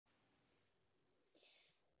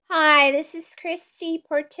Hi, this is Kristi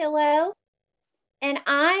Portillo, and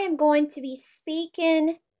I am going to be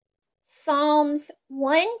speaking Psalms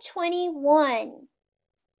 121.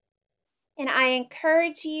 And I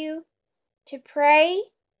encourage you to pray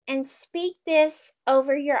and speak this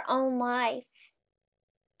over your own life.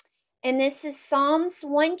 And this is Psalms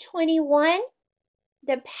 121,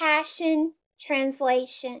 the Passion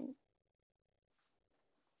Translation.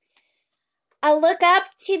 I look up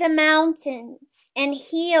to the mountains and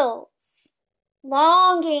hills,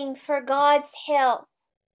 longing for God's help.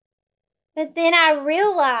 But then I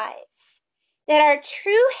realize that our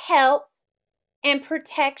true help and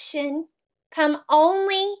protection come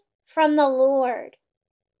only from the Lord,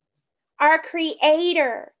 our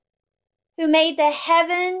Creator, who made the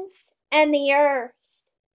heavens and the earth.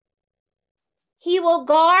 He will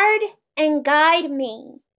guard and guide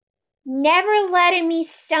me, never letting me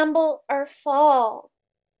stumble or fall.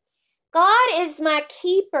 God is my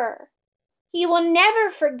keeper. He will never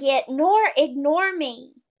forget nor ignore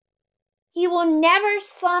me. He will never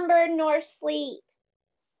slumber nor sleep.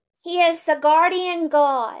 He is the guardian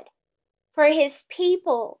God for his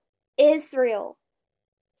people, Israel.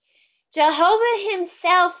 Jehovah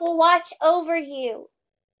himself will watch over you.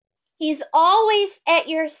 He's always at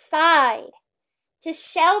your side to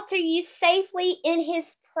shelter you safely in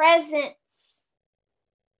his presence.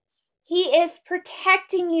 He is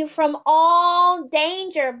protecting you from all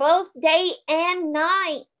danger, both day and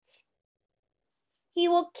night. He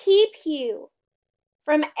will keep you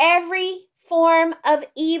from every form of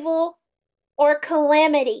evil or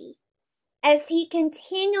calamity as he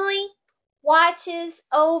continually watches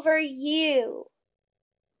over you.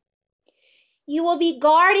 You will be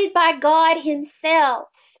guarded by God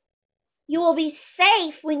himself. You will be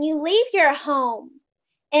safe when you leave your home,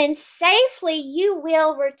 and safely you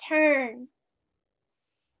will return.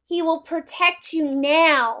 He will protect you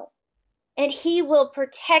now, and he will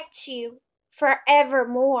protect you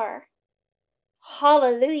forevermore.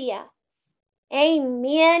 Hallelujah.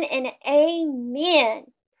 Amen and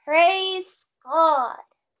amen. Praise God.